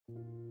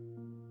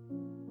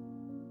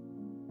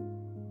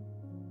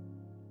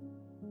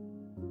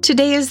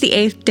Today is the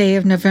 8th day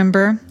of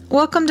November.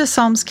 Welcome to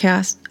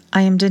Psalmscast.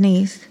 I am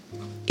Denise.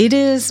 It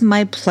is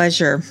my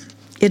pleasure.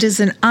 It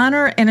is an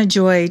honor and a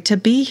joy to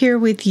be here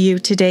with you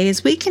today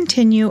as we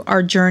continue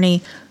our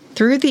journey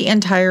through the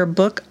entire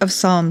book of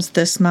Psalms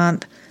this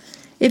month.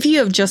 If you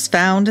have just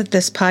found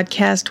this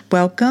podcast,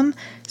 welcome.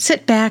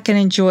 Sit back and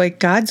enjoy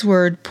God's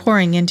Word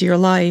pouring into your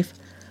life.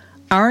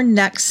 Our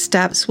next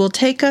steps will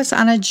take us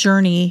on a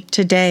journey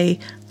today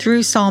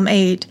through Psalm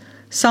 8,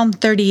 Psalm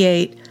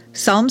 38,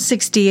 Psalm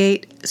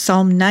 68,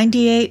 Psalm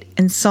 98,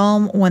 and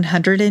Psalm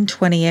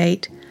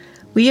 128.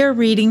 We are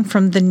reading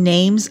from the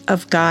Names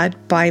of God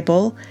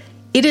Bible.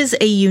 It is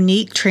a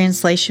unique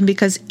translation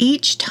because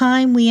each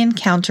time we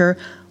encounter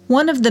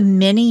one of the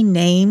many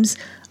names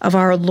of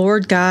our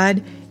Lord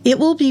God, it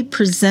will be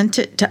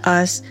presented to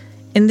us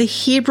in the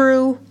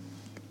Hebrew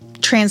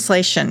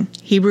translation,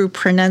 Hebrew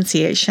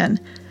pronunciation.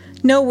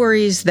 No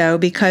worries though,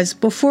 because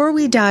before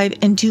we dive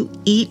into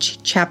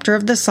each chapter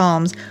of the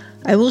Psalms,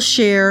 I will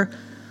share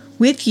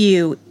with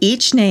you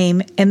each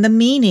name and the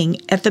meaning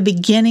at the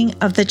beginning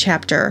of the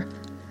chapter.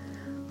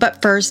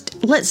 But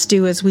first, let's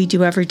do as we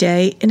do every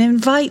day and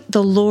invite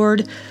the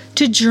Lord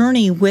to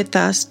journey with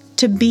us,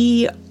 to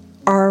be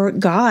our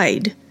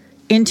guide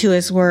into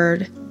His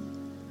Word.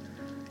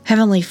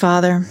 Heavenly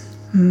Father,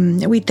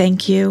 we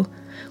thank you.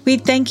 We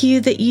thank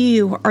you that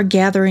you are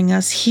gathering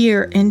us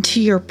here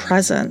into your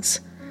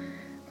presence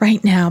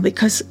right now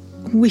because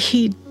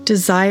we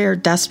desire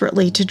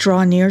desperately to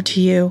draw near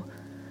to you.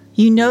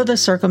 You know the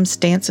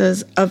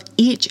circumstances of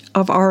each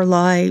of our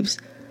lives.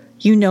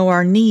 You know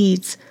our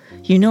needs.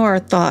 You know our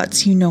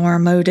thoughts. You know our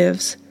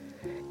motives.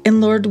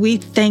 And Lord, we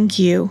thank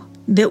you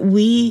that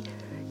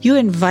you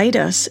invite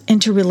us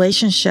into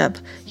relationship.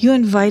 You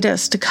invite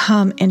us to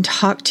come and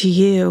talk to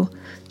you,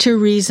 to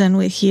reason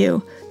with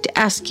you, to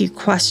ask you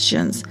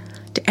questions,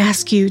 to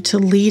ask you to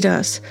lead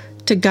us,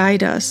 to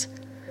guide us,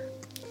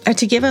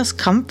 to give us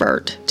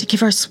comfort, to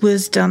give us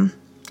wisdom,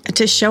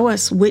 to show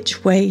us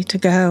which way to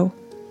go.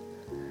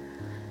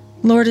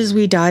 Lord, as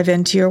we dive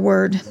into your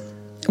word,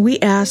 we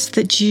ask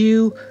that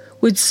you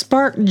would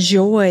spark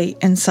joy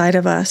inside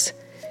of us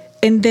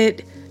and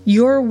that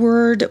your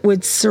word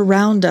would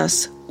surround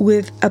us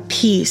with a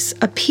peace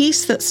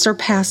that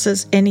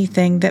surpasses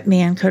anything that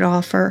man could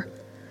offer.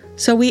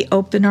 So we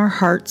open our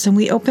hearts and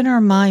we open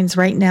our minds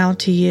right now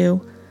to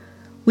you.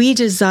 We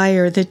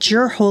desire that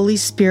your Holy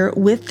Spirit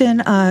within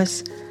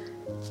us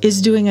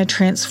is doing a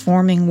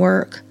transforming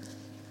work.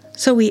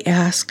 So we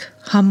ask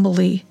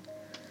humbly,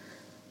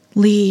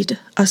 lead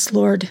us,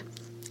 Lord.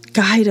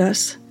 Guide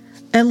us.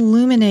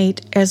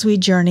 Illuminate as we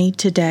journey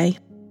today.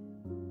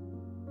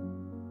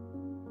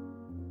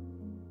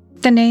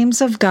 The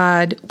names of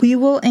God we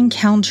will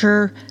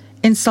encounter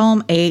in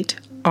Psalm 8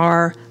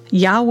 are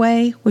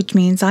Yahweh, which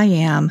means I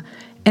am,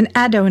 and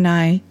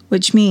Adonai,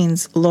 which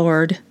means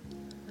Lord.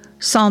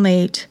 Psalm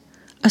 8,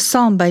 a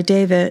psalm by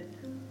David.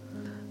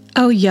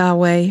 O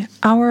Yahweh,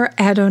 our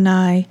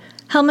Adonai,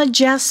 how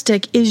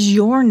majestic is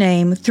your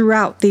name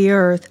throughout the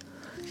earth.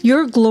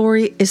 Your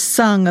glory is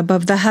sung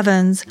above the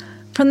heavens.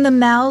 From the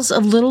mouths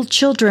of little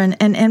children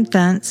and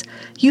infants,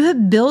 you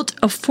have built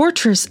a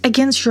fortress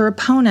against your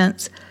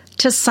opponents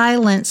to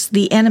silence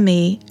the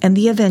enemy and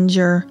the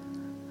avenger.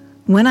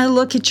 When I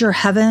look at your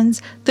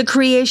heavens, the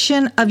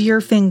creation of your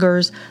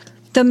fingers,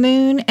 the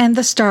moon and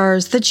the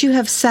stars that you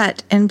have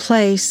set in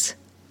place,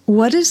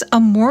 what is a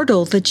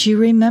mortal that you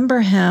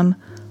remember him,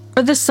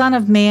 or the son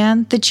of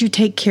man that you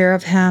take care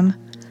of him?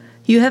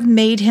 You have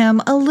made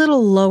him a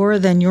little lower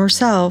than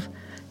yourself.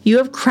 You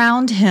have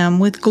crowned him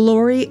with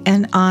glory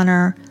and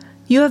honor.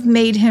 You have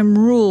made him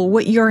rule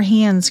what your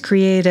hands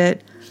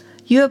created.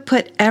 You have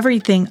put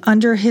everything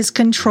under his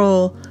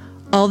control,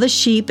 all the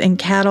sheep and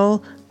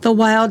cattle, the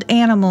wild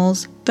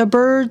animals, the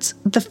birds,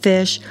 the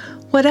fish,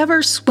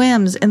 whatever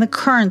swims in the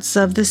currents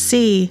of the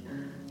sea.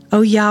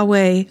 O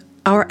Yahweh,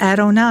 our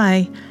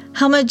Adonai,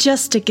 how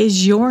majestic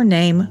is your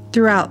name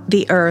throughout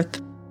the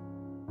earth.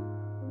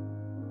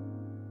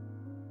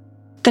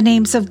 The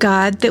names of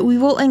God that we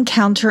will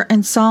encounter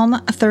in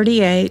Psalm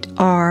 38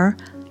 are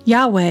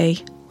Yahweh,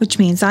 which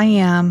means I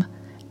am,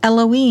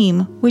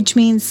 Elohim, which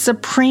means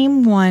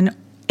Supreme One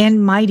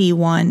and Mighty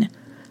One,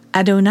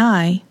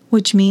 Adonai,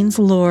 which means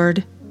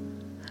Lord.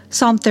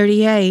 Psalm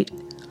 38,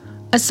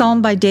 a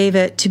psalm by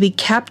David to be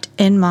kept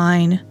in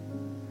mind.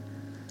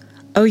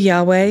 O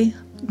Yahweh,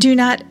 do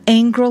not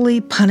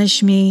angrily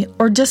punish me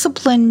or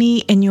discipline me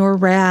in your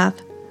wrath.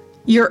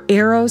 Your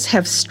arrows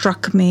have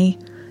struck me.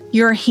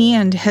 Your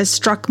hand has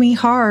struck me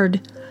hard.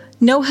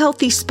 No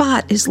healthy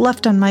spot is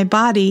left on my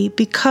body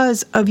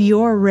because of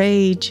your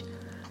rage.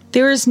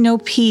 There is no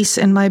peace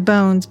in my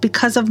bones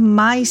because of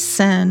my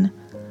sin.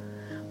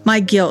 My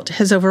guilt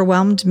has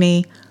overwhelmed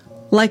me.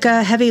 Like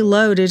a heavy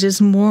load, it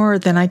is more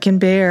than I can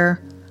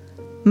bear.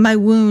 My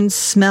wounds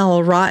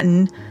smell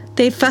rotten.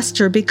 They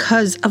fester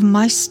because of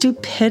my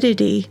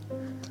stupidity.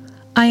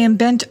 I am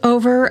bent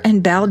over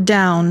and bowed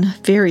down,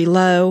 very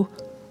low.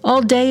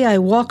 All day I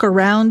walk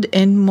around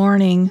in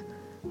mourning.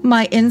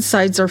 My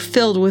insides are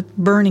filled with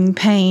burning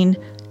pain,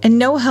 and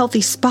no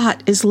healthy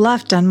spot is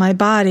left on my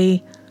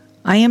body.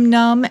 I am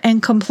numb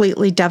and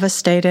completely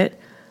devastated.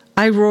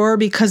 I roar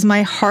because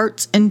my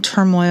heart's in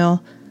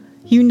turmoil.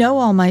 You know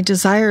all my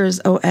desires,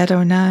 O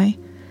Adonai,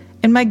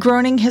 and my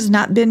groaning has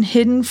not been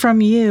hidden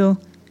from you.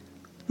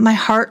 My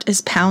heart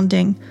is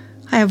pounding.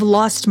 I have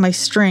lost my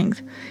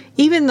strength.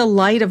 Even the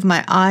light of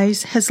my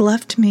eyes has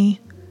left me.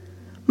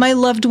 My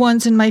loved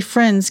ones and my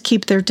friends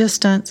keep their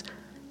distance,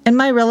 and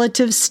my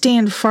relatives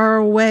stand far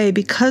away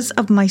because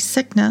of my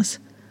sickness.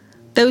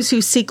 Those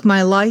who seek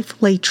my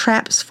life lay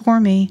traps for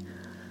me.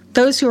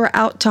 Those who are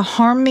out to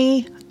harm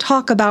me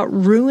talk about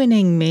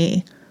ruining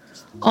me.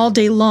 All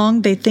day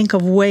long they think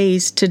of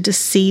ways to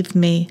deceive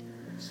me.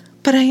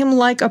 But I am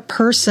like a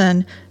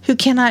person who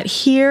cannot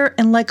hear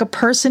and like a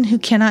person who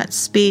cannot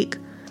speak.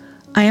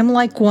 I am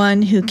like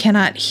one who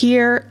cannot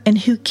hear and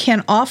who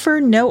can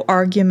offer no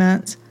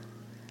arguments.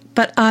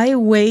 But I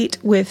wait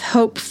with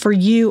hope for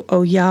you,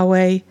 O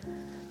Yahweh.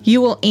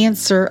 You will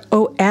answer,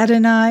 O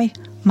Adonai,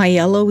 my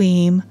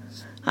Elohim.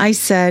 I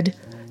said,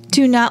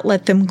 do not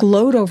let them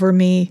gloat over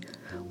me.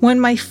 When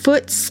my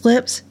foot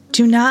slips,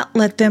 do not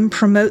let them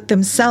promote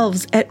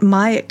themselves at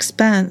my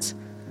expense.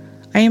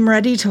 I am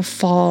ready to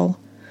fall.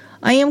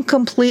 I am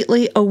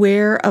completely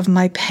aware of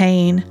my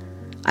pain.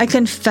 I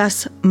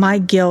confess my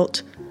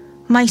guilt.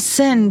 My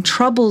sin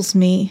troubles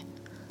me.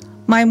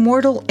 My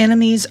mortal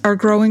enemies are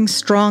growing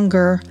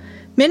stronger.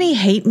 Many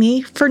hate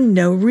me for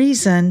no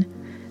reason.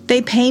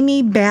 They pay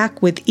me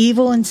back with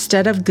evil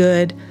instead of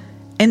good,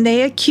 and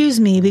they accuse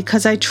me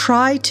because I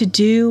try to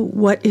do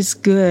what is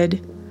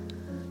good.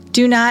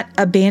 Do not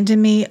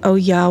abandon me, O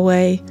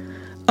Yahweh.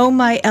 O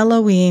my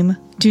Elohim,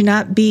 do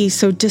not be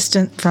so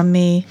distant from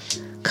me.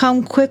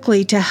 Come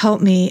quickly to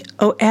help me,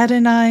 O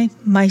Adonai,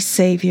 my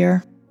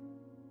Savior.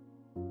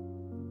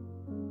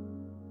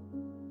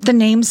 The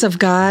names of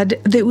God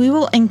that we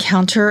will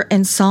encounter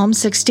in Psalm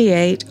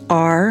 68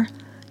 are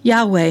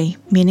Yahweh,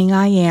 meaning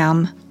I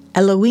am,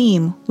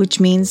 Elohim, which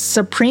means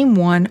Supreme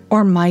One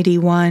or Mighty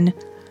One,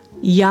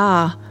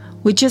 Yah,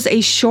 which is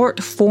a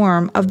short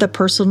form of the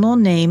personal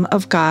name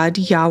of God,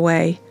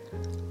 Yahweh,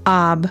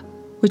 Ab,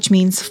 which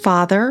means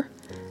Father,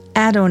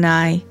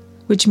 Adonai,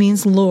 which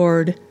means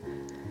Lord,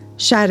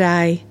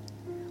 Shaddai,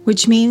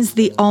 which means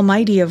the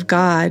Almighty of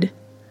God.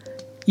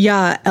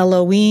 Yah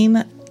Elohim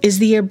is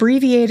the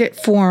abbreviated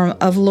form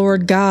of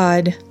Lord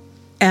God.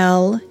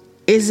 El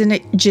is a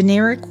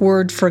generic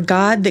word for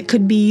God that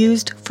could be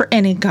used for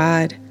any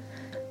God.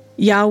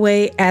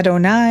 Yahweh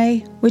Adonai,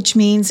 which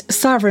means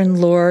Sovereign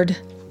Lord.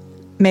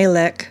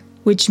 Melech,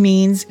 which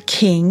means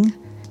King.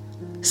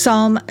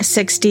 Psalm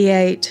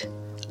 68,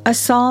 a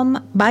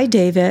psalm by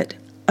David,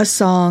 a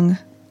song.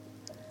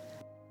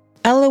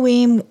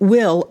 Elohim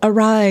will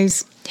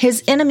arise.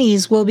 His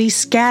enemies will be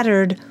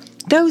scattered.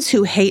 Those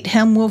who hate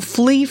him will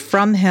flee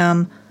from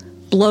him.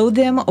 Blow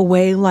them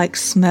away like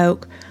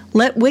smoke.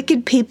 Let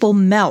wicked people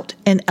melt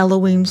in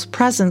Elohim's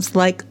presence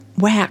like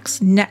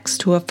wax next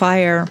to a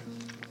fire.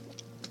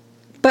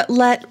 But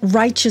let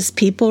righteous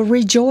people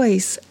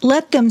rejoice.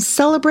 Let them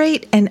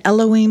celebrate in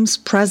Elohim's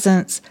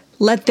presence.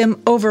 Let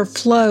them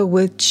overflow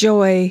with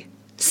joy.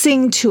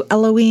 Sing to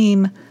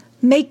Elohim.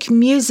 Make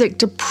music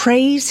to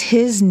praise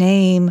his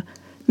name.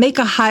 Make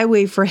a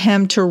highway for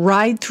him to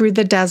ride through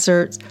the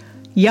deserts.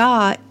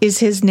 Yah is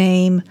his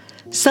name.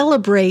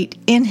 Celebrate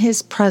in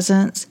his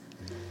presence.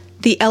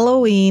 The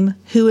Elohim,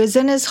 who is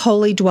in his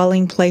holy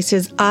dwelling place,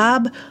 is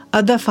Ab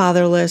of the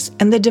fatherless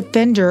and the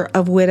defender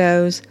of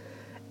widows.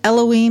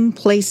 Elohim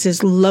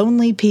places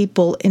lonely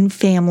people in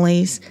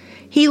families.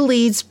 He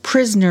leads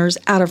prisoners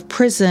out of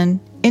prison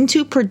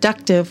into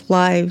productive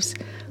lives,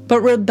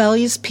 but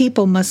rebellious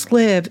people must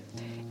live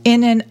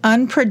in an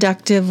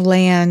unproductive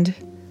land.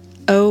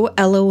 O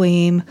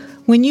Elohim,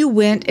 when you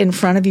went in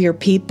front of your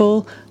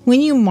people, when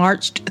you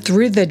marched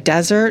through the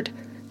desert,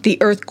 the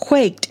earth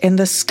quaked and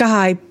the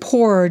sky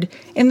poured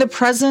in the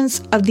presence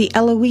of the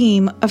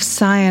Elohim of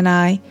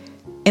Sinai,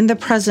 in the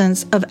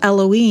presence of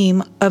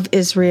Elohim of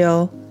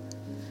Israel.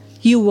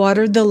 You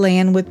watered the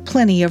land with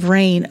plenty of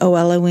rain, O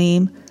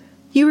Elohim.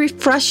 You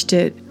refreshed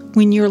it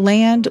when your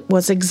land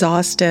was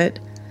exhausted.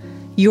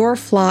 Your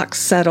flock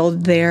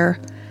settled there.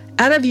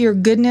 Out of your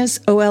goodness,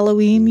 O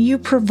Elohim, you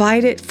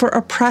provided for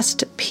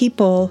oppressed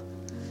people.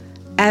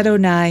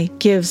 Adonai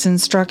gives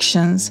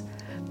instructions.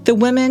 The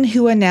women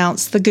who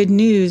announce the good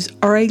news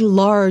are a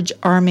large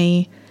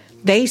army.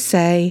 They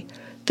say,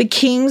 the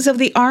kings of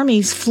the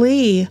armies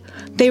flee.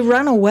 They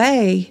run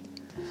away.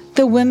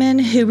 The women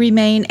who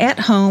remain at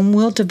home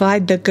will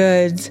divide the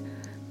goods.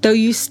 Though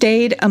you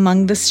stayed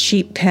among the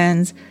sheep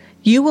pens,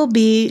 you will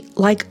be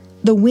like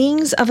the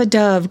wings of a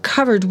dove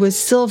covered with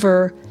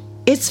silver,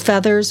 its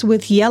feathers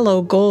with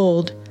yellow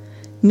gold.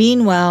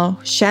 Meanwhile,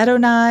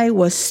 Shaddai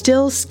was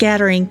still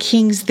scattering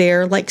kings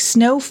there like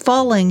snow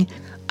falling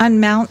on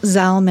Mount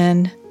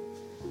Zalman.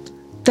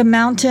 The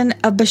mountain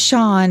of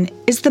Bashan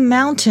is the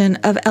mountain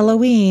of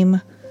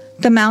Elohim.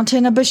 The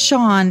mountain of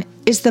Bashan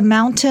is the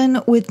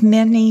mountain with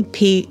many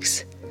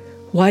peaks.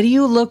 Why do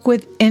you look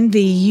with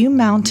envy, you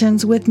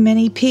mountains with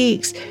many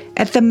peaks,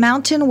 at the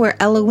mountain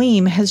where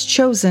Elohim has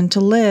chosen to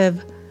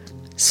live?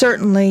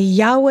 Certainly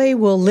Yahweh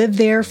will live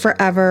there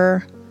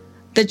forever.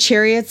 The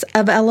chariots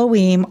of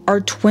Elohim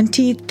are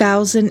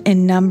 20,000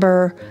 in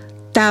number,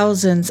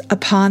 thousands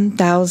upon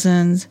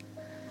thousands.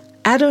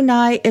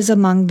 Adonai is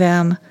among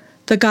them.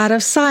 The God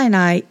of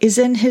Sinai is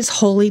in his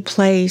holy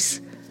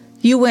place.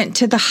 You went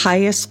to the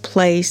highest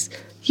place.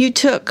 You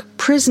took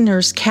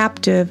prisoners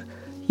captive.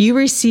 You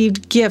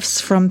received gifts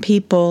from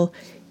people,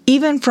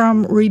 even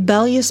from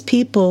rebellious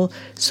people,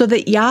 so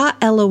that Yah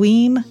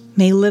Elohim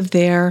may live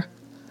there.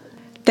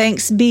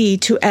 Thanks be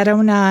to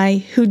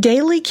Adonai, who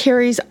daily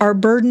carries our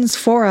burdens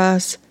for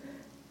us.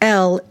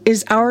 El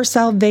is our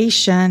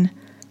salvation.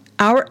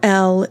 Our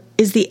El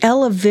is the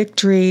El of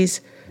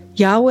victories.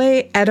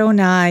 Yahweh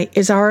Adonai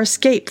is our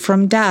escape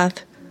from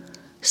death.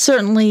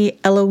 Certainly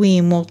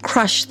Elohim will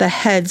crush the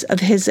heads of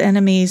his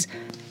enemies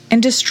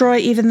and destroy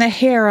even the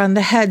hair on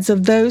the heads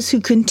of those who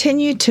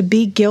continue to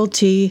be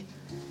guilty.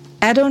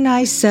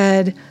 Adonai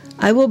said,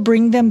 I will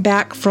bring them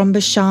back from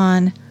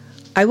Bashan.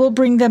 I will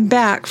bring them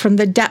back from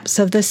the depths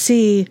of the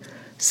sea,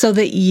 so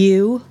that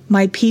you,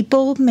 my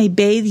people, may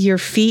bathe your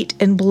feet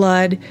in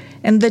blood,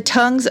 and the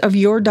tongues of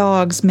your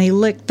dogs may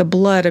lick the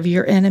blood of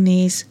your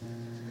enemies.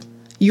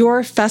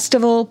 Your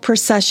festival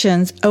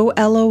processions, O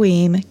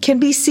Elohim, can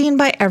be seen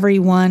by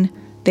everyone.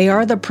 They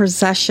are the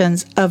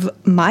processions of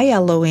my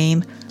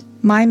Elohim,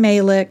 my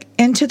Melech,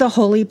 into the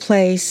holy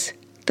place.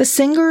 The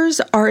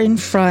singers are in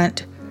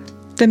front.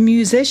 The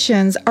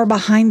musicians are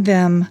behind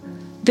them.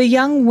 The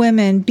young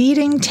women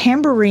beating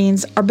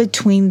tambourines are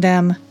between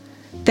them.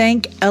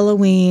 Thank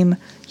Elohim,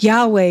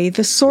 Yahweh,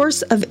 the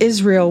source of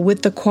Israel,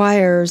 with the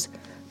choirs.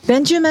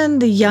 Benjamin,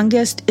 the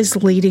youngest, is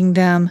leading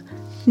them.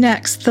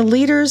 Next, the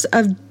leaders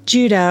of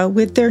Judah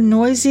with their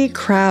noisy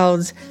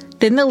crowds,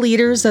 then the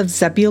leaders of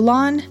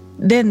Zebulun,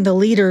 then the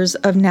leaders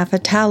of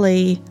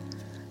Naphtali.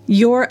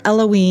 Your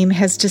Elohim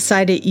has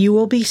decided you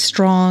will be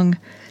strong.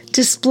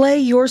 Display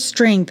your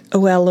strength,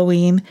 O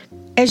Elohim,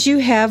 as you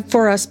have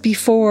for us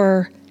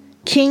before.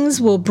 Kings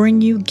will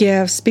bring you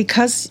gifts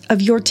because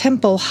of your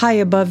temple high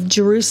above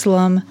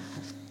Jerusalem.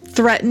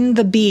 Threaten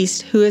the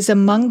beast who is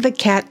among the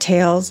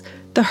cattails,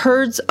 the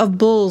herds of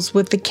bulls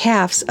with the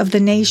calves of the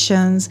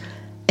nations,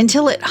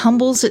 until it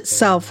humbles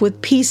itself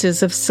with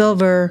pieces of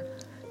silver.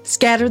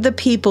 Scatter the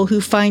people who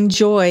find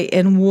joy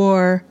in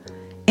war.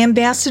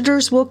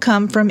 Ambassadors will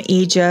come from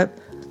Egypt.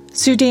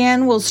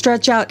 Sudan will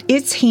stretch out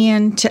its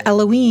hand to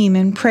Elohim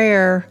in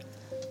prayer.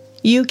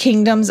 You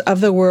kingdoms of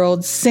the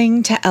world,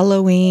 sing to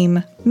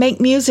Elohim.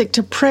 Make music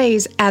to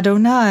praise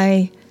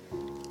Adonai.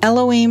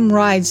 Elohim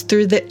rides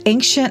through the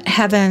ancient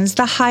heavens,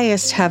 the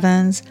highest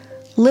heavens.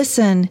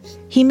 Listen,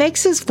 he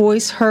makes his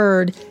voice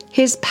heard,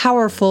 his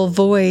powerful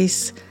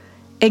voice.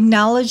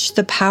 Acknowledge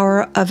the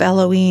power of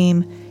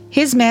Elohim.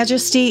 His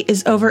majesty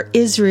is over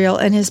Israel,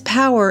 and his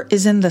power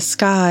is in the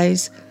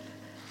skies.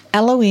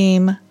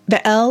 Elohim,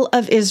 the El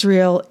of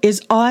Israel,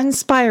 is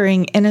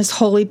awe-inspiring in his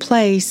holy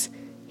place.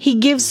 He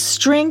gives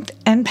strength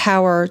and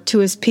power to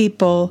his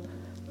people.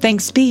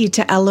 Thanks be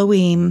to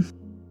Elohim.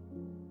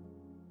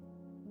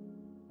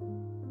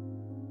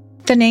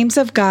 The names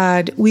of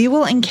God we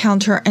will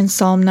encounter in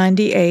Psalm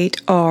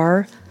 98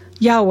 are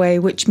Yahweh,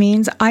 which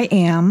means I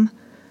am,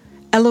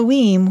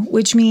 Elohim,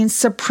 which means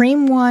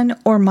Supreme One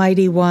or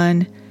Mighty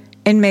One,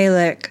 and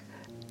Melech,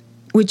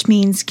 which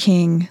means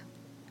King.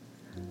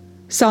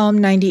 Psalm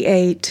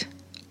 98,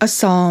 a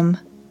psalm.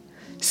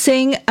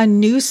 Sing a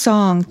new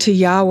song to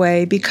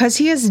Yahweh because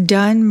he has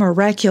done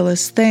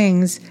miraculous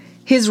things.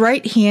 His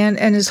right hand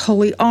and his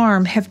holy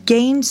arm have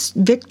gained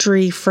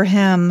victory for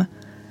him.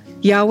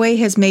 Yahweh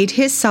has made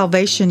his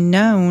salvation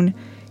known.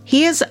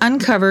 He has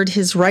uncovered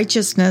his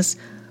righteousness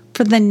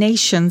for the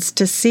nations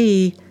to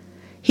see.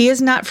 He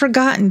has not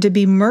forgotten to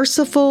be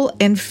merciful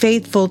and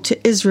faithful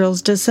to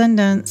Israel's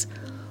descendants.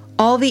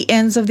 All the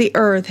ends of the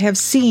earth have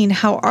seen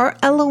how our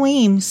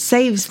Elohim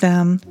saves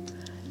them.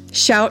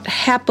 Shout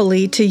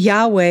happily to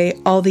Yahweh,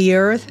 all the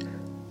earth.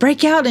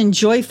 Break out in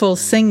joyful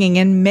singing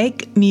and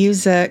make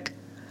music.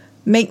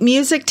 Make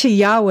music to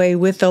Yahweh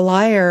with the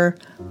lyre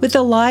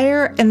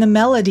and the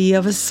melody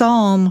of a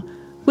psalm,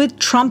 with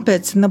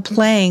trumpets and the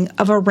playing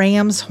of a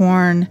ram's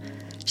horn.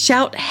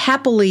 Shout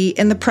happily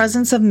in the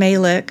presence of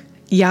Melech,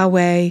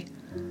 Yahweh.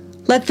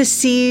 Let the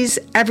seas,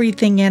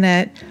 everything in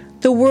it,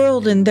 the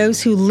world and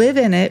those who live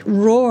in it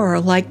roar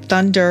like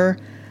thunder.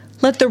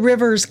 Let the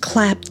rivers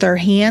clap their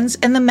hands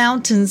and the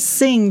mountains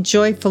sing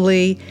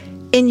joyfully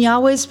in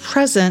Yahweh's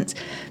presence,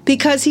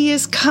 because he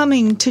is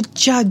coming to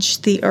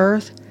judge the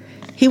earth.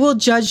 He will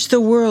judge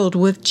the world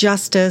with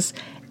justice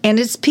and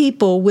its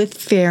people with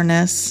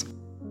fairness.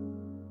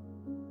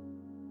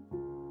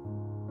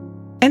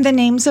 And the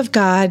names of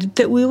God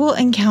that we will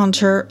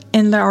encounter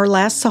in our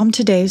last psalm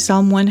today,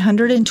 Psalm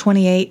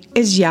 128,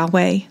 is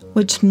Yahweh,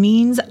 which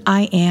means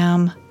I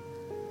am.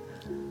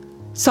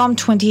 Psalm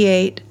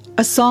 28,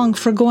 a song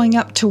for going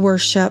up to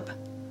worship.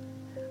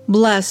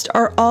 Blessed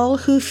are all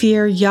who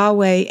fear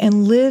Yahweh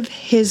and live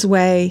his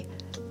way.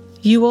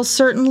 You will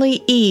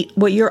certainly eat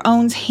what your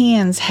own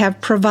hands have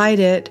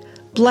provided.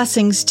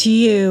 Blessings to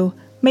you.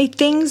 May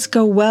things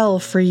go well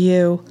for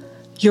you.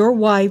 Your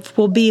wife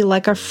will be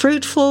like a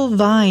fruitful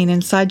vine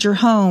inside your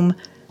home.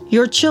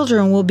 Your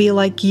children will be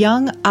like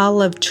young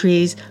olive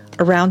trees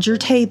around your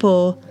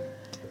table.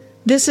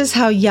 This is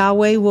how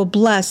Yahweh will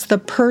bless the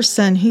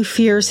person who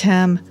fears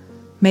him.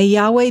 May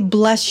Yahweh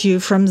bless you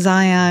from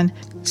Zion,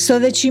 so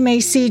that you may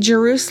see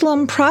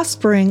Jerusalem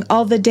prospering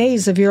all the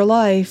days of your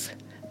life.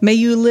 May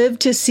you live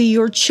to see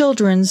your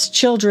children's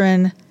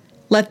children.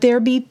 Let there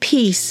be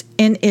peace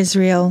in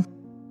Israel.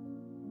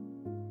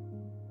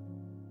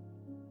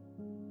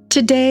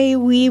 Today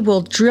we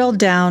will drill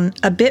down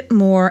a bit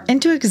more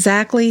into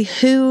exactly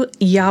who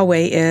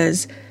Yahweh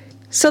is.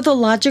 So the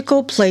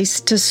logical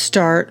place to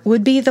start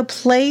would be the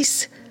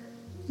place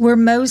where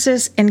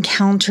Moses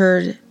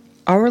encountered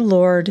our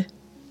Lord,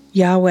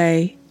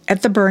 Yahweh,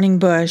 at the burning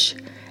bush.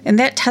 And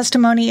that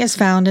testimony is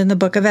found in the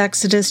book of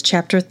Exodus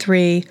chapter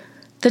 3.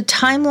 The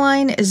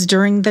timeline is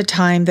during the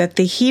time that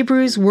the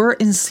Hebrews were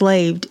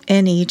enslaved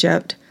in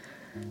Egypt.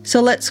 So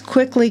let's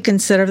quickly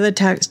consider the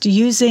text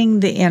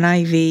using the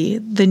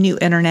NIV, the New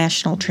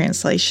International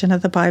Translation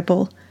of the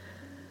Bible.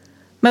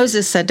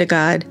 Moses said to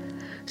God,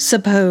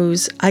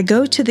 "Suppose I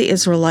go to the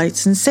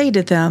Israelites and say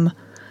to them,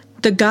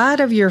 'The God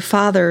of your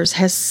fathers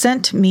has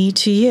sent me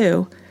to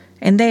you,'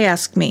 and they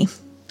ask me,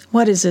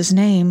 'What is his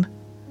name?'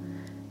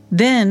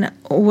 Then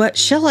what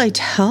shall I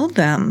tell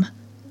them?"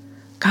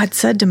 God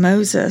said to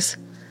Moses,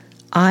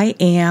 "I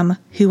am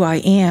who I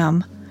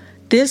am.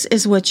 This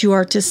is what you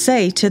are to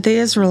say to the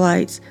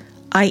Israelites.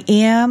 I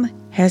am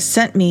has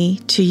sent me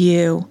to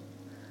you."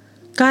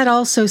 God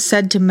also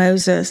said to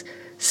Moses,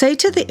 "Say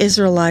to the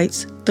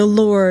Israelites, 'The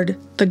Lord,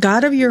 the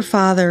God of your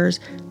fathers,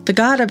 the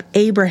God of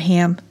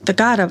Abraham, the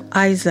God of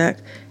Isaac,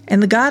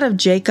 and the God of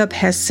Jacob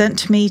has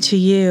sent me to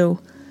you.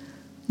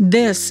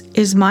 This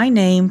is my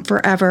name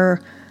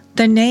forever,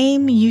 the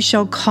name you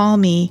shall call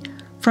me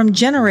from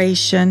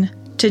generation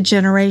to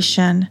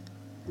generation."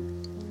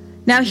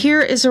 Now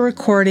here is a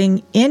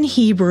recording in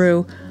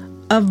Hebrew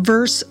of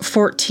verse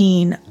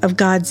 14 of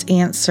God's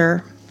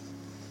answer.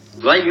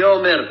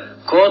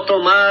 Vayomer כה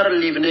תאמר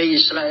לבני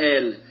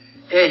ישראל,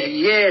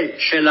 אהיה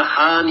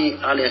שלחני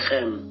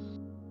עליכם.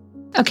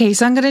 Okay,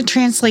 so I'm going to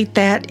translate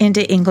that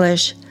into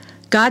English.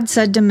 God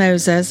said to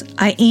Moses,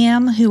 "I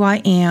am who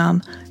I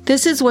am.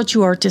 This is what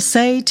you are to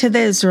say to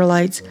the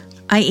Israelites.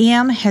 I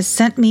am has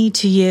sent me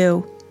to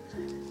you."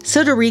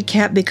 So to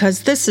recap,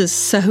 because this is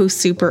so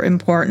super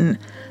important,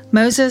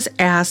 Moses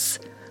asks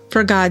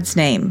for God's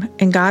name,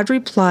 and God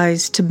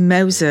replies to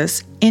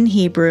Moses in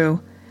Hebrew,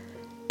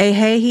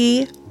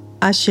 Ehehi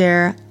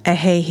Asher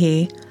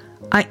Ehehi,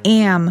 I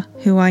am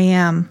who I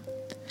am.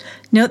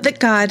 Note that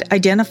God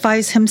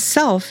identifies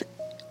himself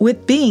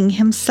with being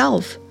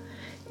himself.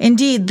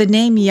 Indeed, the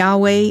name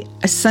Yahweh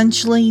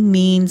essentially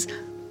means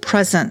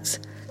presence,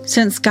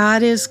 since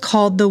God is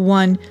called the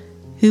one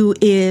who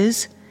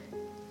is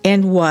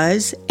and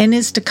was and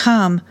is to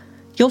come.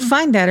 You'll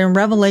find that in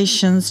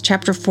Revelations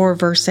chapter 4,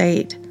 verse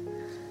 8.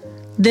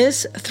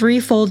 This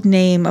threefold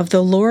name of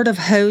the Lord of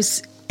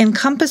hosts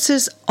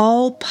encompasses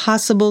all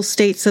possible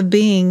states of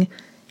being,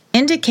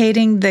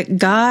 indicating that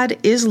God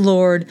is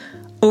Lord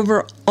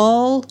over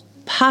all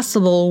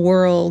possible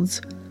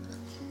worlds.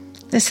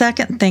 The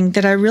second thing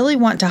that I really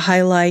want to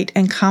highlight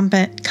and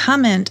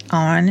comment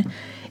on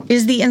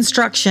is the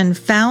instruction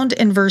found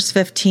in verse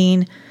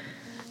 15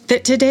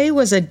 that today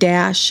was a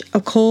dash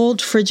of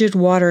cold, frigid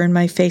water in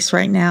my face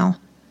right now.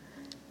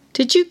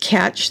 Did you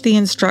catch the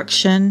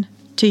instruction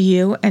to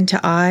you and to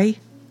I?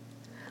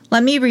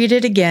 Let me read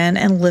it again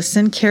and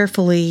listen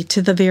carefully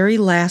to the very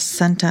last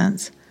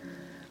sentence.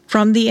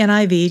 From the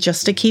NIV,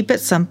 just to keep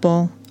it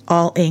simple,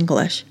 all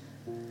English.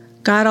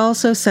 God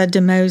also said to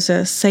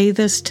Moses, "Say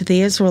this to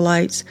the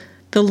Israelites,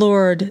 'The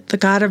Lord, the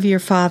God of your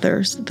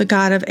fathers, the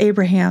God of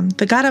Abraham,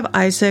 the God of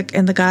Isaac,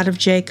 and the God of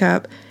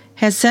Jacob,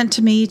 has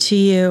sent me to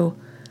you.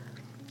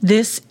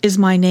 This is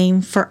my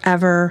name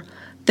forever,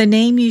 the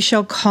name you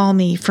shall call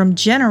me from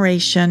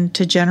generation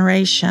to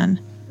generation.'"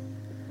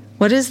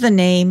 What is the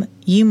name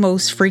you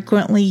most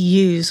frequently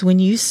use when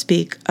you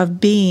speak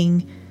of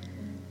being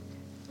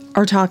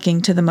or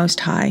talking to the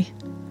Most High,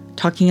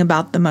 talking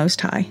about the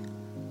Most High?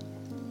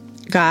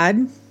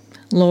 God,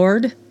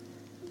 Lord,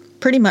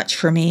 pretty much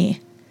for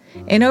me.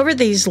 And over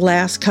these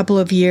last couple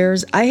of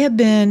years, I have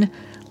been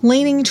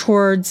leaning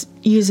towards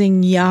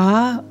using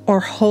Yah or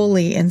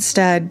Holy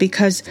instead,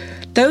 because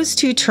those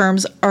two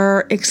terms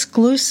are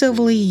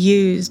exclusively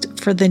used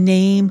for the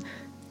name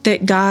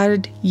that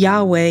God,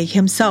 Yahweh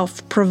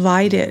himself,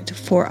 provided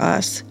for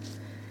us.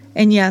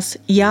 And yes,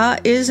 Yah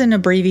is an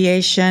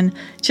abbreviation,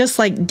 just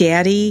like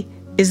Daddy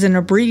is an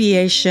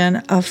abbreviation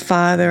of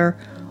Father,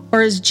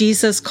 or as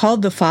Jesus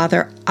called the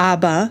Father,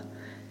 Abba,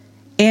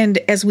 and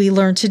as we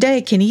learn today,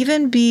 can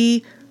even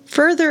be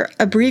further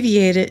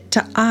abbreviated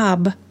to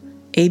Ab,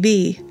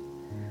 A-B.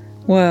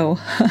 Whoa,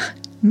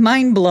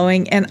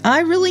 mind-blowing, and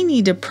I really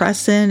need to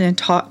press in and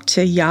talk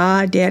to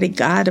Yah, Daddy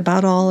God,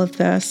 about all of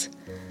this.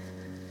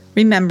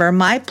 Remember,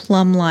 my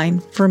plumb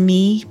line for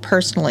me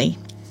personally,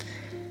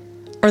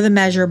 or the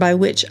measure by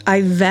which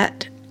I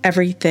vet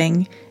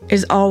everything,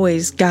 is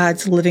always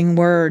God's living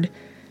word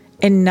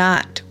and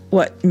not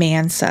what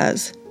man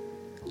says.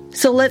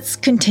 So let's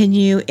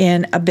continue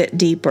in a bit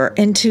deeper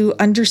into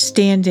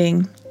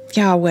understanding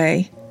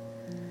Yahweh.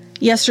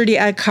 Yesterday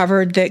I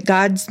covered that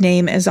God's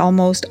name is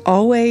almost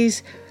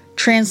always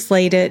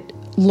translated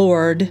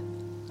Lord,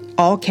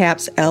 all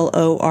caps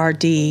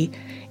Lord,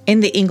 in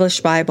the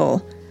English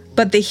Bible,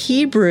 but the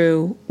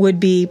Hebrew would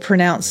be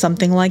pronounced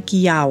something like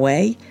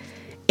Yahweh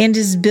and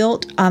is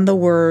built on the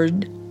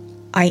word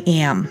I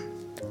am.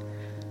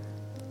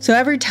 So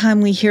every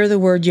time we hear the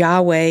word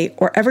Yahweh,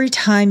 or every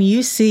time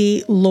you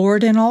see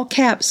Lord in all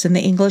caps in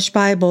the English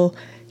Bible,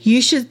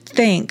 you should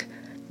think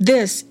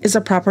this is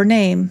a proper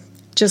name,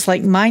 just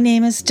like my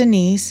name is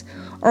Denise,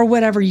 or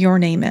whatever your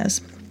name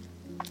is.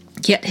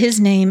 Yet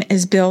his name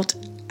is built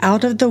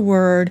out of the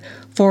word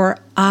for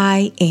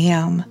I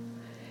am,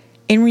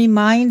 and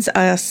reminds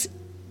us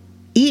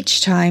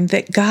each time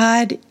that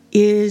God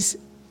is,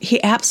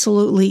 he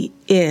absolutely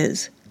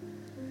is.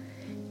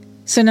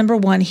 So number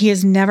one, he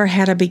has never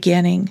had a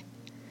beginning.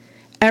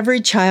 Every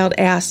child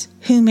asks,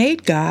 who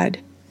made God?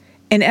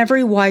 And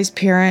every wise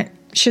parent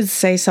should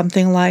say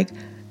something like,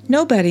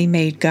 nobody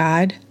made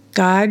God.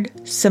 God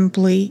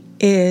simply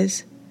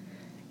is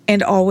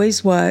and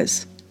always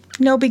was.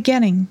 No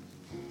beginning.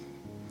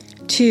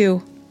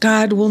 2,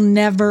 God will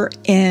never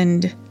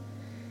end.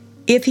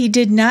 If he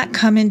did not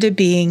come into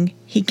being,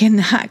 he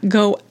cannot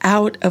go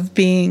out of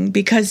being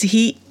because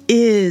he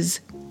is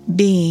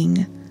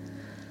being.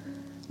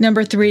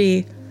 Number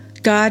 3,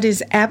 God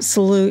is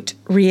absolute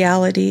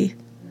reality.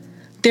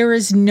 There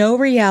is no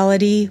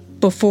reality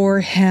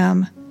before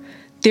him.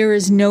 There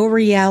is no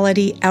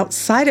reality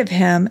outside of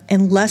him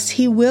unless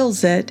he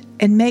wills it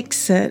and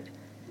makes it.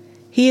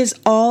 He is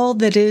all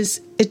that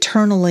is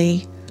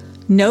eternally.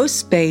 No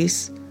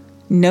space,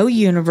 no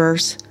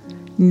universe,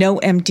 no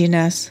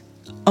emptiness,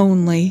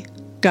 only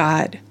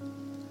God.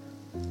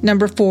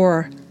 Number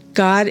 4,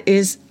 God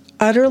is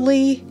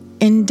utterly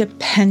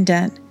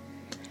independent.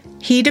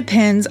 He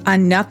depends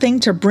on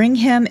nothing to bring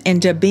him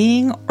into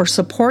being or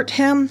support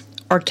him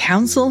or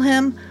counsel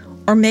him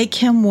or make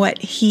him what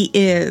he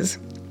is.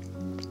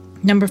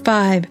 Number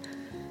 5,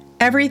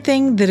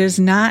 everything that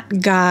is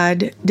not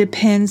God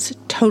depends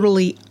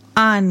totally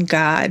on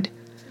God.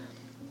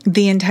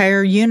 The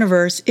entire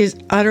universe is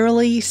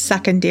utterly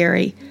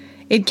secondary.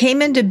 It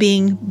came into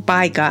being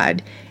by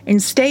God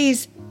and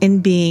stays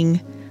in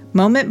being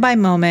moment by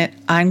moment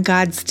on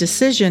God's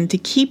decision to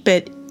keep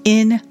it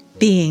in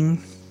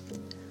being.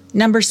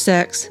 Number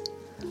 6,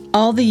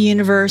 all the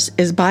universe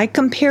is by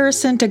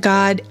comparison to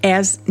God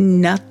as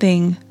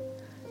nothing.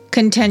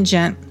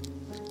 Contingent.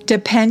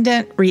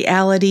 Dependent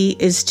reality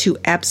is to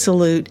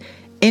absolute.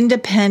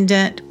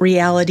 Independent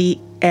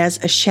reality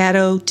as a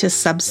shadow to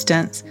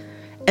substance,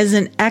 as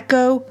an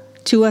echo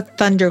to a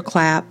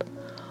thunderclap.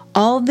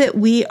 All that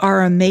we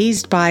are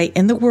amazed by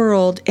in the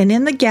world and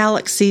in the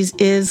galaxies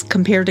is,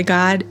 compared to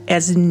God,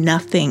 as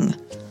nothing.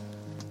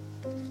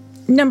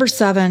 Number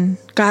 7,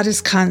 God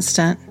is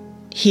constant.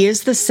 He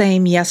is the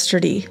same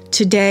yesterday,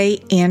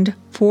 today, and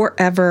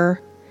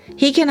forever.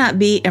 He cannot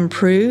be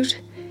improved.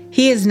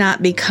 He is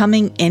not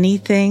becoming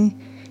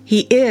anything.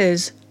 He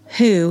is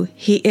who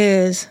he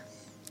is.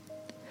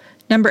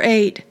 Number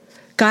 8,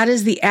 God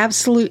is the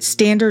absolute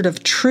standard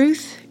of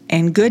truth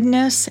and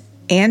goodness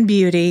and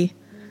beauty.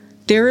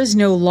 There is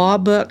no law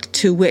book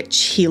to which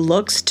he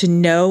looks to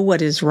know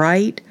what is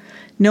right,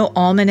 no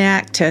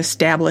almanac to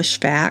establish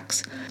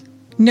facts,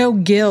 no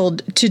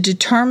guild to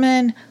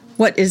determine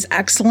what is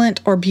excellent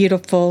or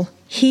beautiful.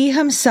 He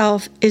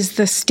himself is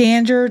the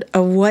standard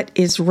of what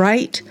is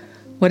right,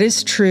 what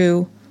is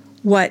true,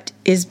 what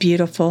is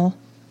beautiful.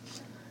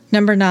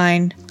 Number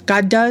 9,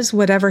 God does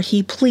whatever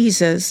he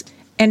pleases,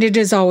 and it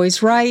is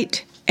always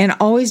right and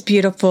always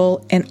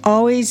beautiful and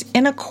always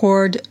in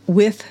accord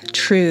with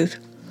truth.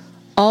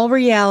 All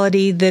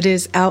reality that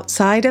is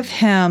outside of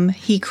him,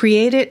 he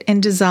created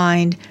and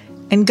designed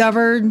and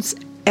governs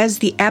as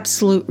the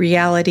absolute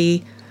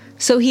reality,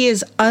 so he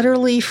is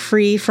utterly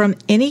free from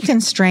any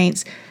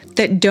constraints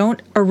that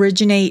don't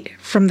originate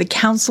from the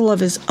counsel of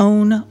his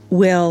own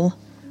will.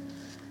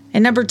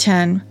 And number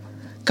 10,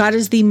 God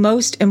is the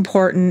most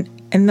important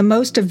and the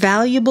most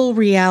valuable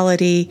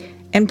reality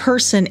and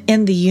person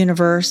in the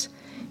universe.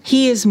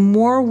 He is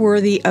more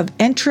worthy of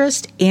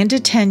interest and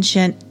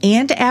attention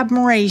and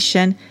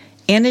admiration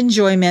and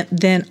enjoyment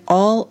than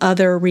all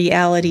other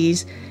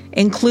realities,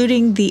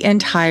 including the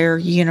entire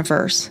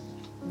universe.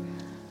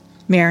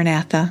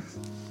 Maranatha.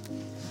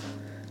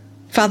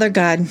 Father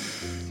God,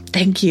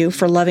 thank you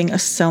for loving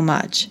us so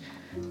much.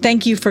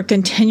 Thank you for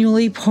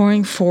continually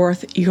pouring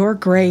forth your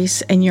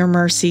grace and your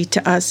mercy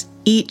to us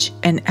each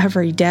and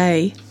every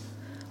day.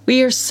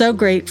 We are so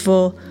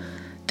grateful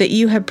that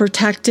you have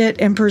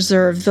protected and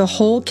preserved the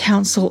whole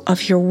counsel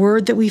of your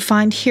word that we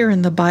find here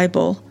in the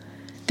Bible,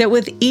 that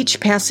with each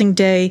passing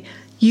day,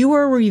 you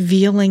are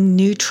revealing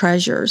new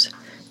treasures.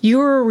 You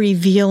are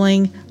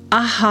revealing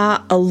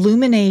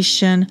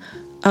illumination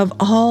of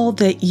all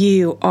that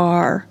you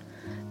are,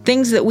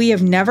 things that we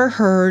have never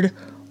heard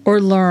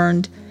or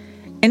learned.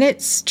 And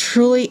it's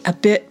truly a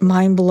bit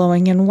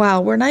mind-blowing. And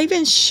wow, we're not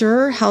even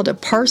sure how to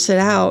parse it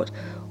out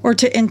or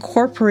to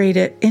incorporate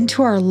it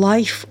into our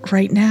life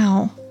right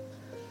now.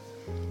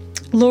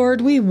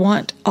 Lord, we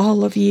want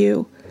all of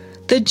you,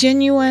 the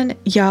genuine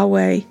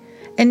Yahweh,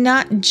 and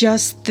not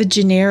just the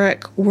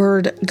generic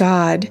word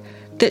God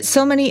that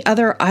so many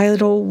other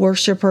idol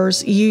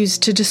worshipers use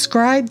to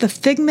describe the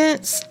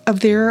figments of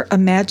their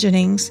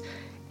imaginings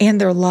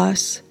and their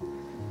lusts.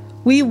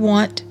 We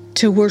want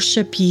to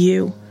worship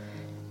you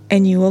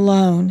and you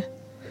alone.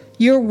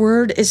 Your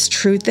word is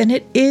truth, and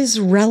it is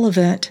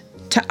relevant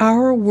to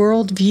our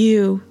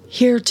worldview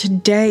here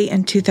today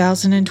in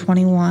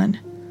 2021.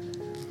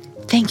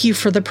 Thank you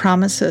for the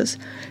promises.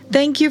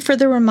 Thank you for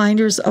the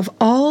reminders of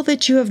all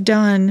that you have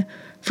done,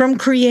 from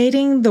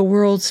creating the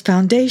world's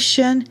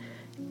foundation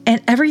and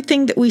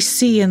everything that we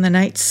see in the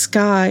night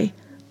sky,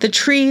 the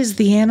trees,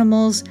 the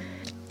animals,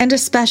 and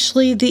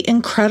especially the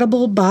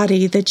incredible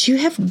body that you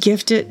have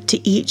gifted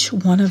to each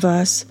one of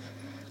us.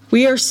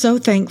 We are so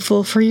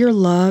thankful for your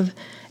love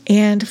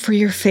and for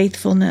your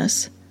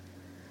faithfulness.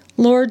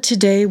 Lord,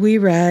 today we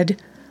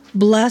read,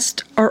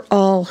 "Blessed are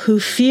all who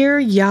fear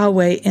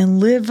Yahweh and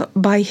live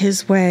by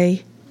his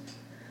way."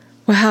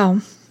 Wow,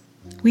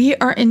 we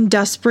are in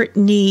desperate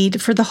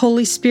need for the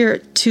Holy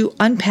Spirit to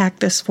unpack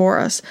this for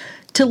us,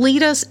 to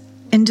lead us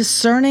in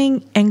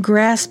discerning and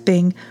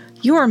grasping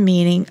your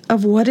meaning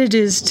of what it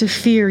is to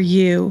fear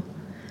you.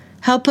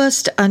 Help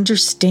us to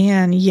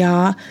understand,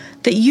 Yah,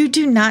 that you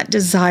do not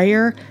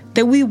desire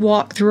that we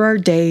walk through our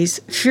days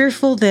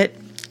fearful that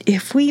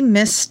if we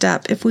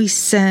misstep, if we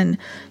sin,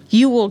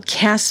 you will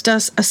cast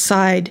us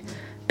aside,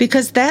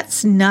 because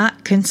that's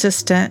not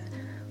consistent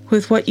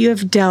with what you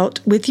have dealt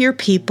with your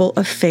people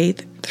of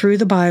faith through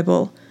the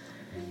Bible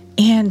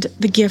and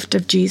the gift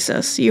of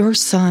Jesus, your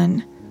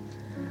Son.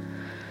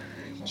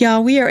 Yah,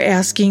 we are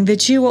asking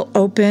that you will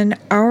open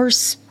our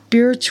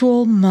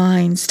spiritual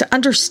minds to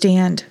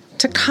understand,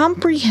 to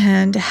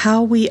comprehend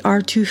how we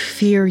are to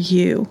fear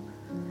you.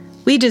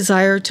 We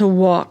desire to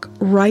walk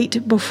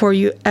right before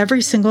you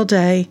every single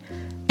day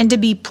and to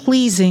be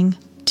pleasing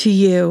to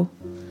you.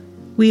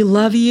 We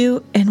love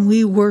you and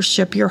we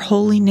worship your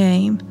holy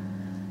name,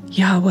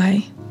 Yahweh.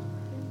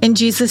 In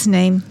Jesus'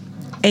 name,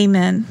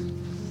 amen.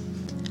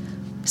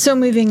 So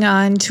moving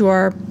on to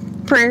our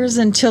prayers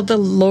until the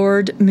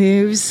Lord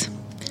moves.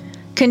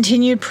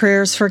 Continued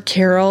prayers for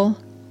Carol,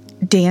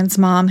 Dan's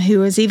mom,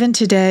 who is even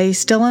today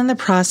still in the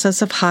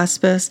process of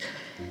hospice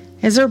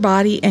as her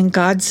body and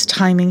God's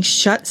timing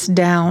shuts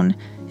down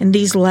in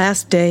these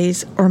last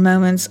days or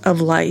moments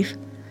of life.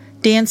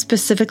 Dan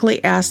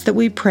specifically asked that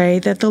we pray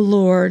that the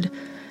Lord,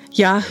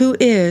 Yah who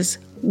is,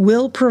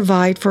 will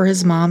provide for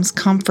his mom's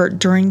comfort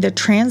during the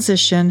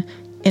transition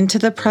into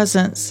the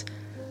presence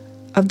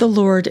of the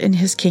Lord in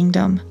his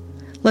kingdom.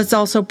 Let's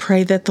also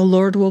pray that the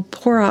Lord will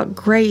pour out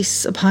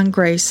grace upon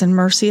grace and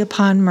mercy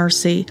upon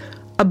mercy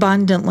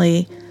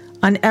abundantly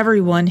on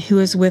everyone who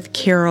is with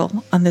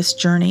Carol on this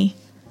journey.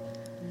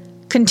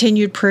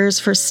 Continued prayers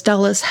for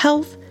Stella's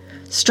health,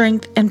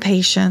 strength, and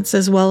patience,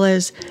 as well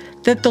as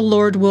that the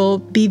Lord will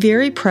be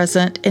very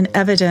present and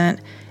evident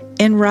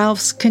in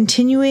Ralph's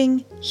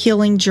continuing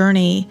healing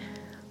journey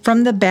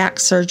from the back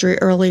surgery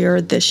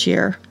earlier this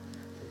year.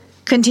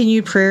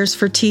 Continued prayers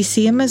for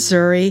TC in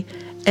Missouri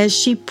as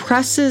she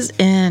presses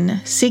in,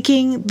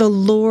 seeking the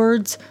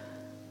Lord's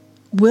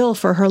will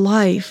for her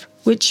life,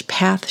 which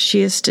path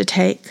she is to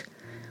take,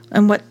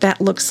 and what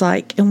that looks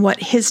like, and what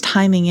his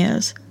timing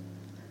is.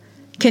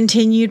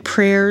 Continued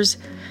prayers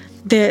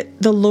that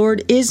the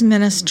Lord is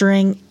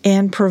ministering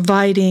and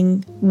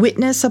providing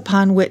witness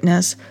upon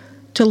witness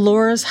to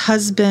Laura's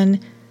husband,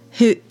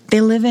 who they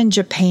live in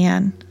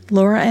Japan.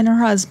 Laura and her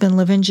husband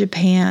live in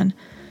Japan,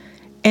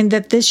 and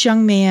that this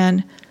young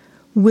man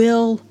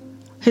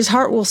his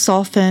heart will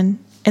soften,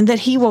 and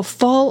that he will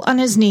fall on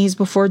his knees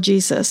before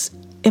Jesus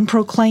and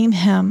proclaim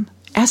him,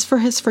 ask for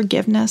his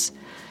forgiveness,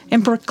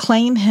 and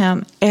proclaim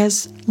him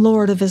as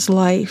Lord of his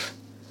life.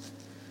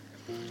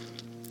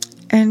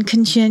 And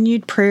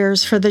continued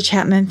prayers for the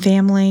Chapman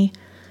family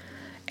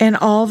and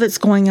all that's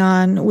going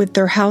on with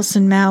their house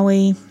in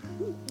Maui.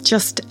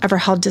 Just ever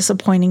how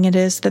disappointing it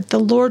is, that the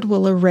Lord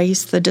will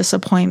erase the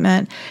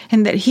disappointment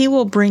and that he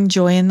will bring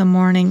joy in the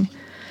morning.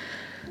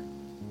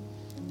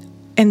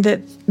 And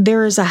that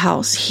there is a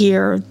house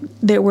here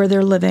where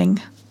they're living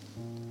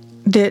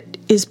that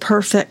is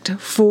perfect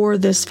for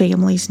this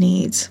family's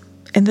needs,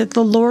 and that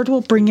the Lord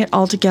will bring it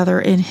all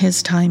together in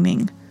his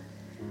timing.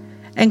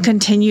 And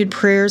continued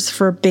prayers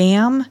for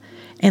Bam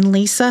and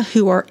Lisa,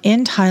 who are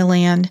in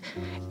Thailand,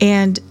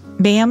 and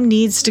Bam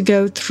needs to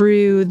go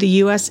through the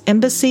U.S.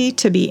 Embassy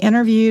to be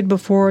interviewed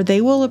before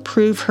they will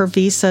approve her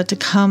visa to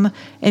come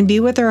and be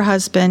with her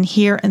husband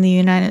here in the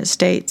United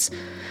States.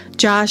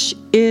 Josh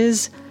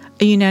is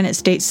a United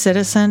States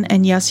citizen,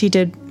 and yes, he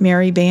did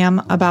marry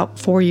Bam about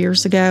 4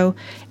 years ago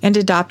and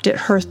adopted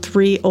her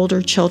 3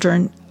 older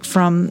children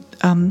from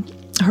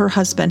her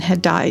husband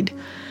had died.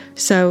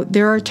 So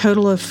there are a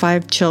total of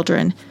 5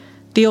 children.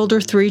 The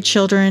older 3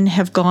 children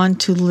have gone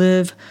to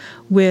live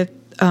with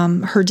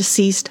her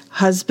deceased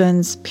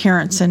husband's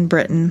parents in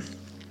Britain.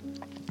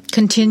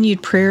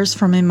 Continued prayers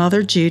for my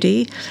mother,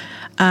 Judy,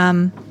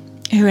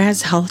 who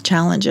has health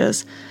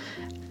challenges.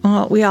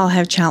 Well, we all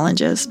have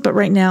challenges, but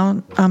right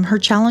now her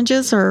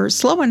challenges are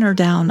slowing her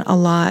down a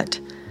lot,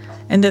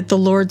 and that the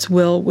Lord's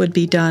will would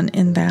be done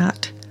in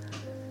that.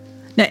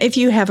 Now, if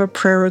you have a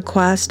prayer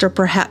request, or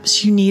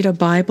perhaps you need a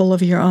Bible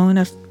of your own,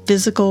 a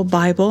physical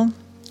Bible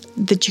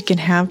that you can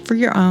have for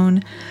your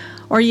own,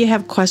 or you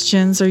have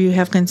questions or you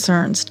have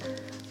concerns,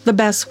 the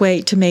best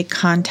way to make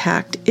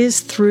contact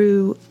is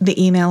through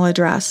the email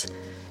address.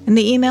 And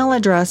the email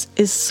address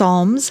is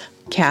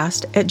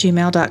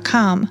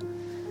psalmscast@gmail.com.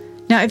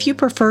 Now, if you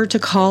prefer to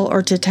call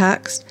or to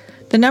text,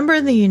 the number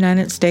in the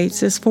United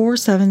States is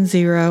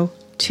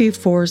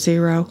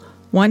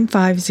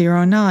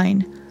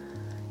 470-240-1509.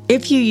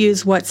 If you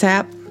use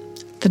WhatsApp,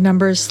 the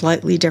number is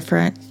slightly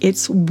different.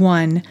 It's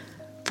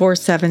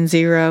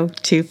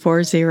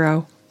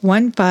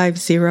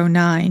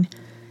 1-470-240-1509.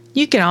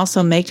 You can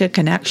also make a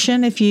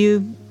connection if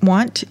you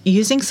want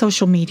using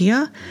social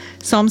media.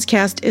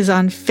 Psalmscast is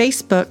on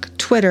Facebook,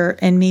 Twitter,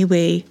 and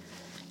MeWe.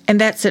 And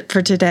that's it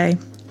for today.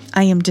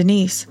 I am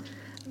Denise.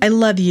 I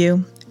love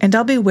you, and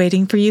I'll be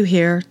waiting for you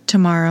here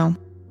tomorrow.